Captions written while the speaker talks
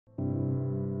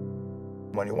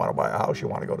When you want to buy a house, you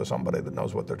want to go to somebody that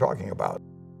knows what they're talking about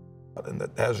and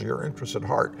that has your interests at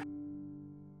heart.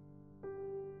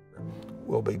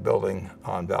 We'll be building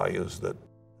on values that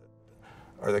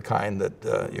are the kind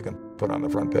that you can put on the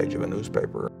front page of a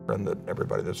newspaper and that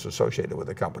everybody that's associated with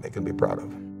the company can be proud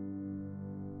of.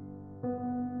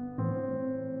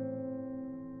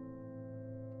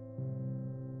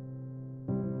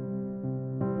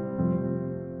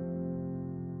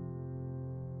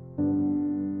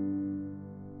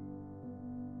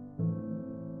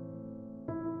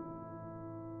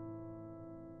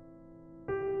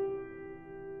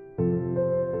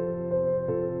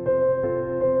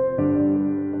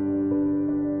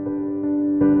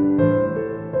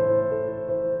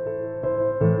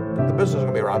 The business is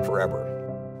going to be around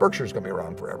forever. Berkshire's going to be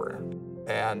around forever.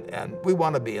 And we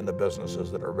want to be in the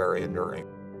businesses that are very enduring.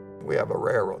 We have a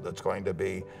railroad that's going to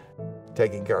be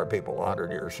taking care of people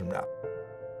 100 years from now.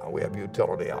 We have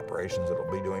utility operations that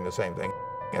will be doing the same thing.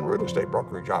 And real estate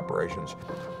brokerage operations,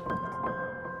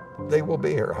 they will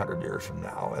be here 100 years from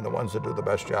now. And the ones that do the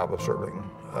best job of serving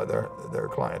their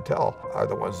clientele are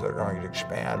the ones that are going to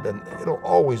expand. And it'll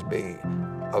always be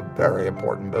a very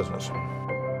important business.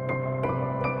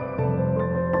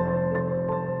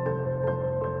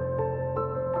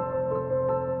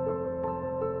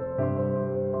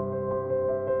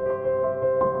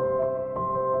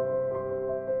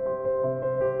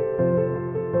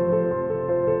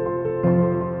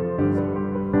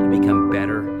 Become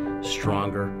better,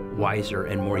 stronger, wiser,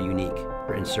 and more unique,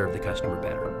 and serve the customer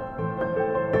better.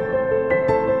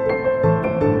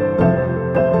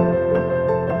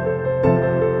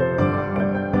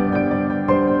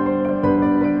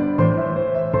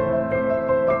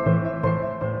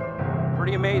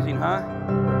 Pretty amazing, huh?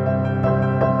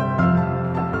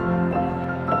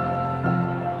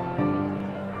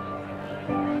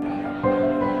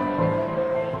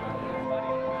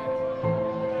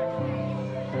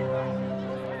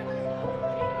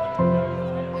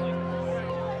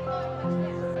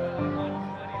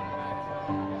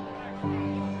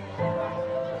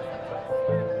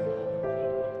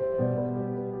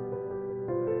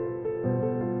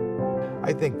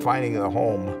 I think finding a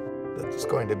home that's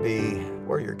going to be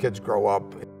where your kids grow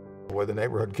up, where the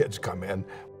neighborhood kids come in,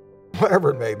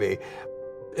 whatever it may be,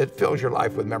 it fills your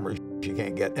life with memories you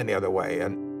can't get any other way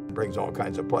and brings all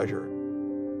kinds of pleasure.